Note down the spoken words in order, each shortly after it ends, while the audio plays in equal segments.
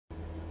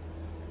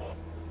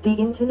The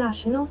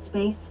International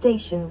Space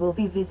Station will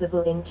be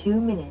visible in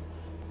 2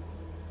 minutes.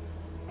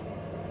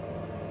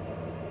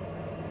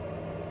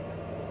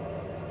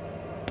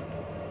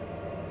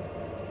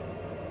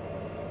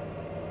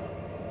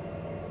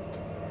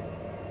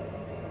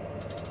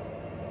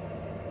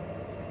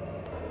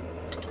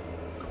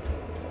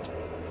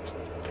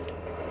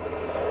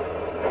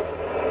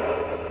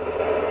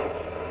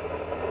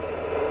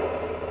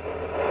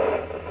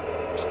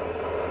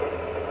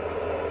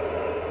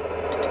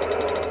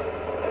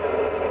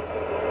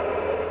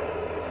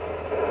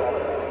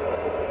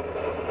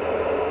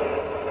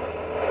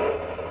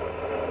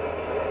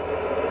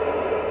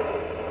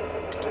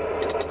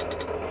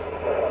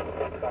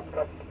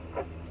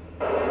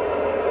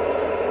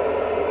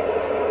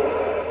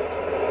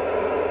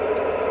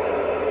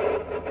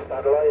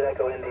 Satellite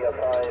Echo India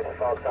 5,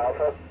 Fox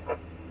Alpha.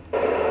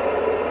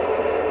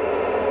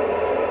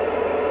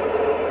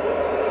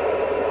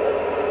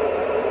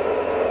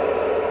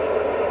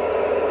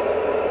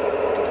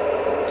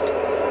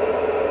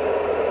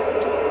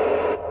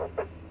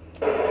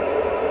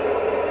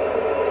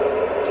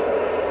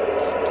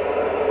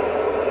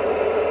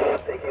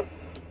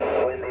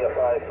 Echo India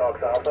 5,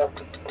 Fox Alpha.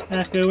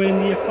 Echo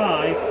India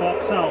 5,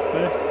 Fox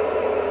Alpha.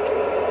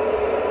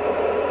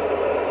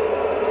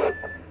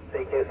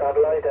 CQ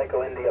Satellite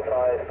Echo India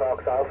 5,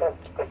 Fox Alpha.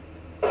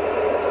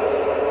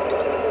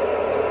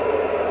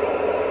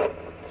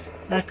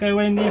 Echo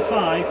India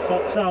 5,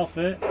 Fox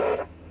Alpha.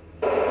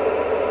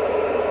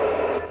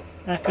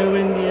 Echo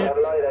India.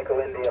 Satellite Echo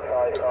India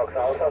 5, Fox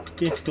Alpha.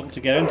 Difficult to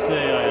get into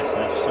the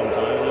ISS sometimes, I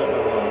don't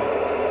know why.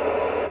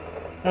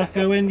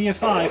 Echo India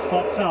 5,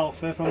 Fox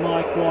Alpha from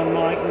Mike 1,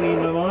 Mike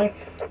Lima Mike.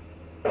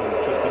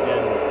 Just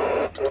again.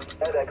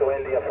 Echo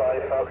India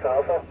 5, Fox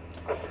Alpha.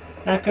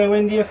 Echo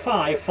India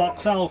 5,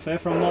 Fox Alpha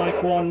from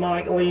Mike 1,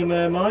 Mike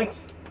Lima Mike.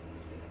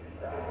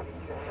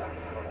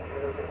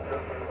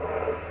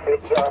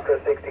 Oscar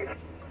 60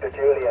 to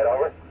Juliet,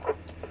 over.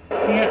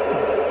 Yeah.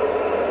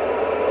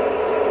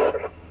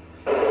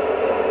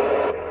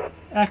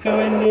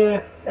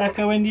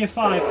 Echo India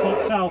 5,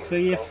 Fox Alpha,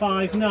 you're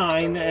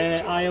 5-9,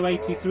 IO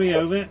 83,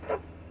 over.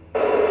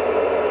 Alpha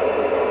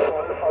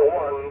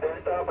 1,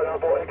 Delta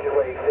Bravo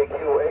X-ray,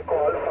 CQ, Echo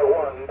Alpha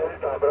 1,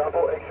 Delta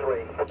Bravo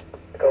X-ray.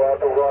 Echo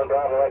Alpha 1,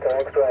 Bravo Echo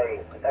X-ray,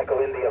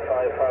 Echo India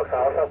 5, Fox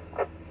Alpha.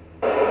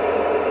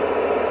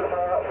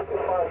 Alpha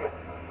 5,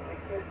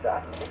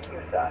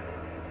 CQ-SAT,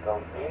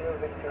 Continue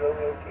Victor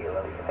Romeo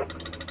Kilo.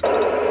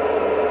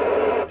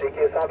 CQ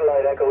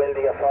Satellite, Echo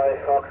India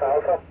 5, Fox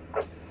Alpha.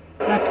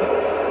 Echo.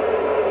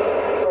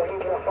 Echo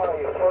India 5,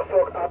 first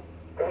look up,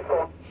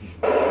 Echo.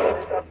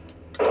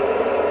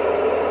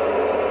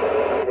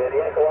 Yeah, the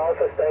Echo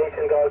Alpha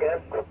station, go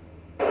again.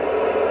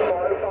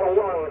 Alpha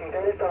 1,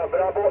 Delta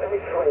Bravo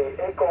X-ray,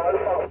 Echo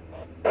Alpha.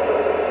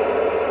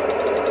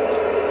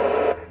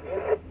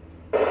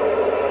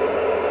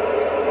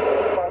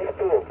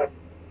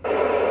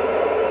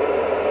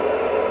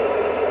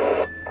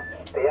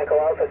 The Echo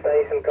Alpha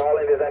station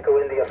calling is Echo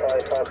India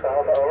 5, Fox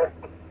Alpha, over.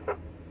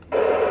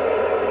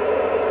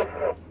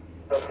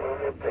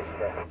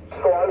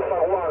 Echo Alpha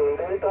 1,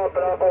 Delta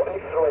Bravo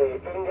X-ray,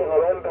 India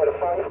November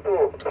 5-2.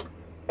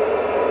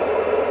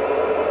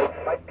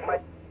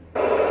 Mike,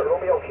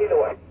 Romeo Kilo,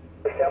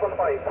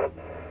 75.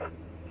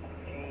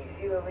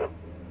 G0.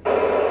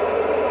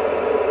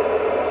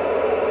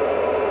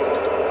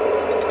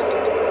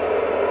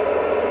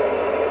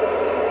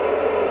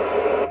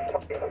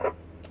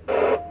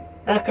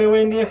 Echo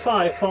India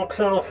 5, Fox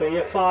Alpha,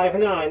 you're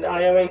 5-9,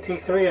 IO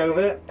 83,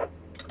 over.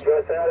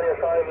 US Area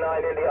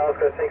 59 India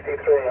Oscar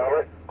 63,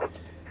 over.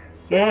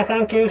 Yeah,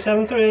 thank you,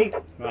 7-3.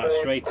 Right,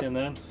 straight in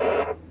then.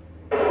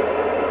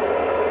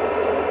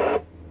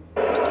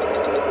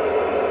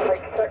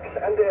 Mike 6,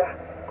 India.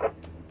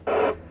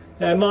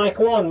 Mike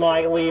 1,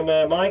 Mike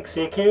Lima, Mike,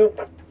 CQ.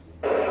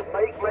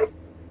 Mike,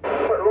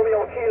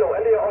 Romeo Kilo,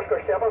 India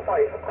Oscar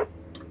 75.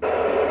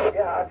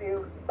 Yeah,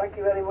 thank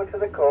you very much for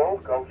the call.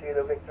 Call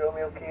Kilo Victor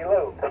Romeo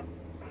Kilo.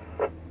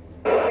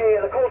 Okay,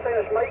 the call sign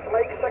is Mike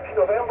 6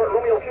 November,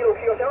 Romeo Kilo,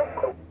 QSL.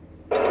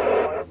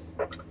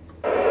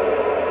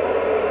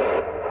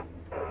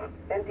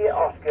 India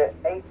Oscar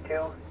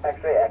 82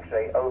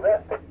 X-ray,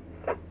 over.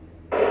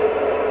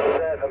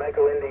 From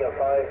Echo India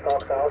 5,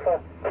 Fox Alpha.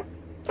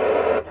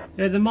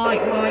 The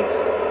Mike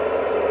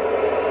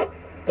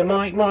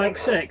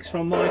 6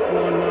 from Mike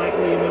 1, Mike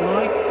Lima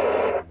Mike.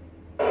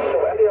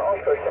 So India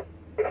Oscar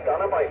 6,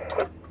 standby.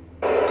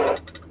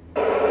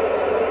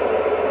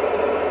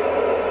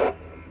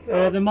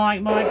 The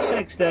Mike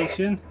 6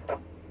 station.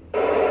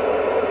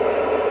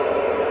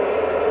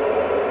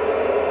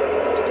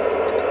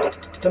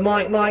 The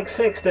Mike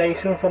 6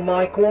 station from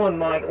Mike 1,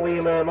 Mike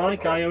Lima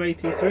Mike, IO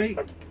 83.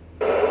 Okay,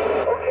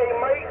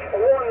 Mike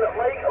 1,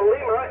 Mike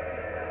Lima.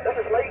 This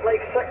is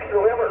Mike 6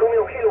 November,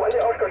 Romeo Kilo,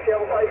 India Oscar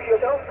 75,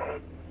 QSL.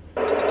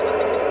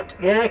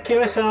 Yeah,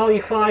 QSL,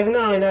 you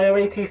 5-9, IO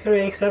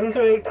 83,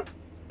 7-3.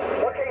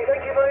 Okay,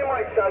 thank you very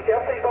much,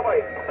 Jeff.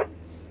 Bye-bye.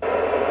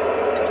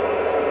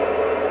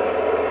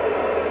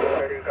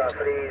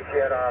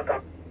 Sierra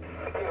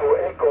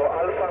Echo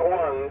Alpha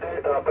 1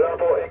 Delta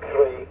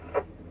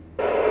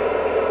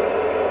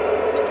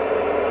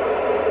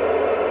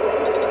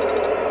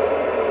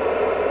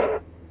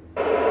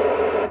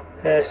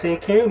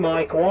CQ,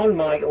 Mike 1,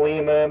 Mike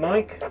Lima,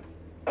 Mike.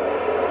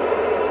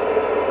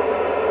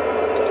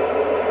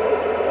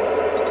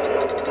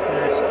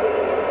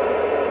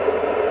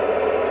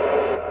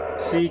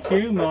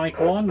 CQ, Mike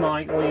 1,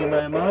 Mike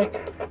Lima,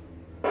 Mike.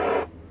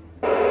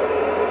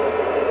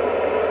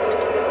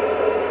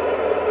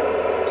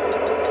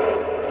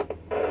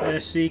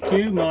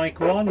 CQ, Mike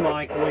 1,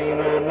 Mike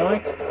Lima,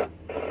 Mike.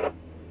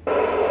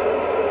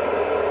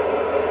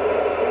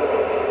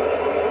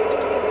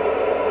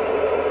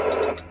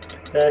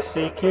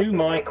 CQ,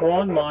 Mike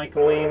 1, Mike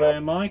Lima,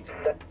 Mike.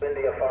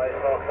 India 5,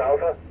 Fox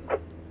Alpha.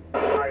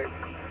 Right.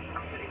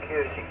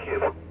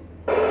 CQ.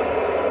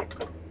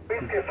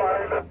 Whiskey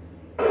 5.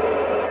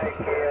 Take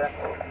care.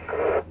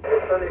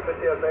 Sunny for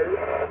the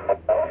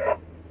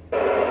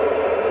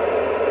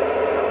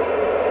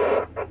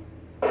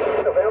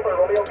November,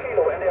 Romeo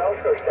Kilo, India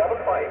Oscar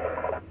 75.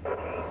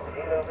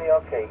 Kilo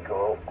VRK,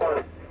 cool.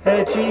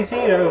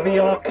 G0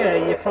 VRK,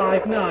 you're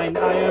 5'9",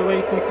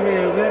 IO83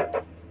 over.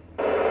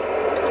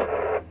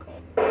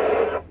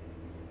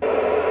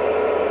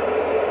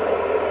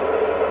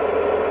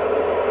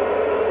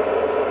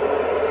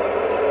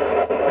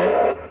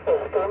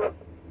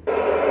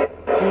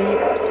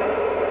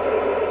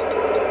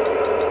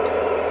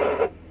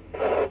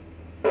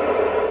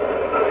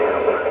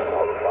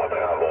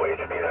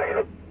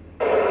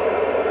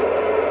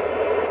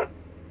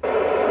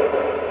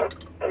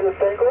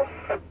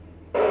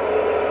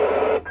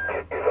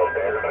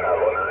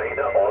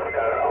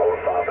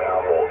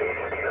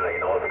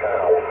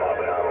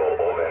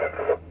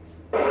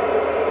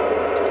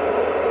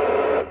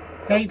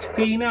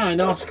 HP9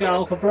 Oscar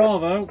Alpha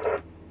Bravo.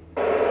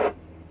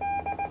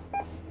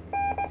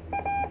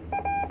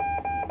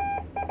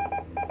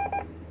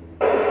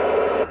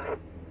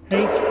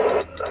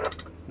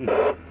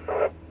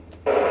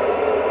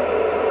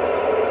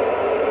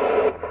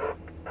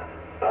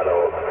 Hello,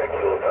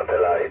 secure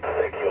satellite,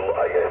 secure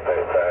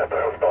ISS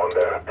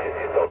transponder. This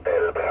is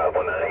Hotel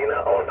Bravo 9,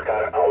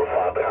 Oscar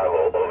Alpha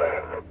Bravo, over.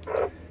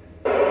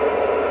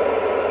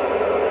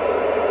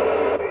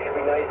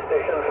 HP9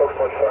 station,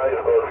 Foxtrot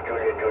 5, Golf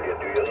Juliet, Juliet,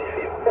 do you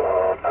receive?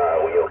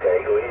 Oui, ok,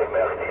 oui,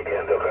 merci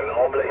bien de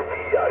renombre.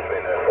 Ici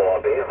H29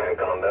 4B,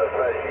 59,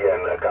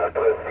 JN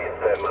 46,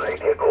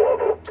 Mike Echo à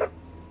vous.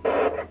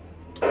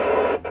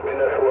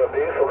 29 4B,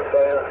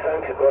 Foxfire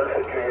 5, Golf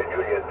Juliet,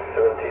 Juliet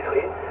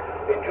 73.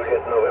 In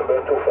Juliet November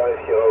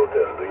 25 Sierra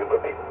Hotel, do you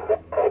copy?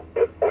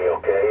 Oui,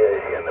 ok,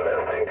 JN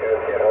 25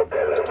 Sierra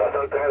Hotel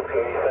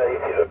 73, Lisa,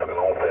 ici le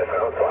prénom c'est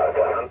François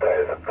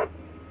 73.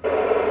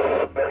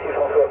 Merci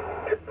François.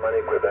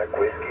 Money Quebec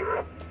Whiskey.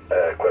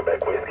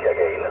 Quebec Whiskey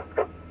again.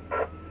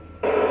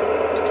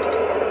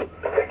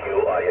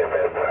 Secure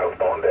ISS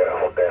transponder,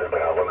 Hotel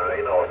Bravo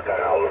 9,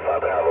 Oscar Alpha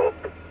Bravo.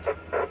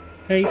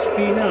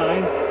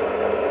 HP9.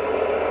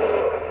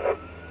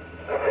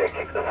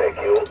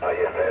 Secure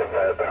ISS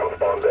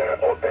transponder,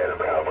 Hotel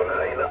Bravo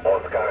 9,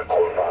 Oscar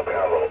Alpha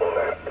Bravo,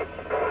 over.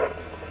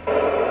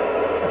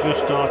 Just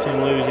starting to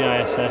lose the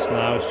ISS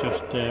now, it's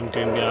just going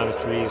behind the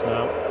trees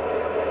now.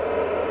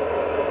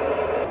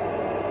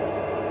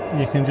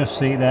 You can just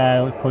see it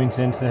there, it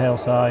pointing into the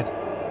hillside.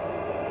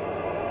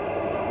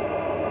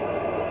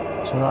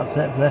 So that's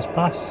it for this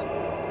pass.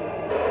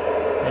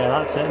 Yeah,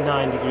 that's at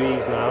 9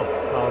 degrees now,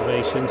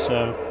 elevation,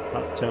 so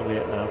that's totally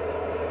it now.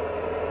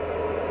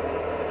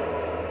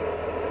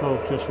 Oh,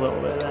 just a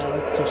little bit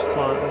there, just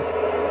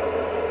slightly.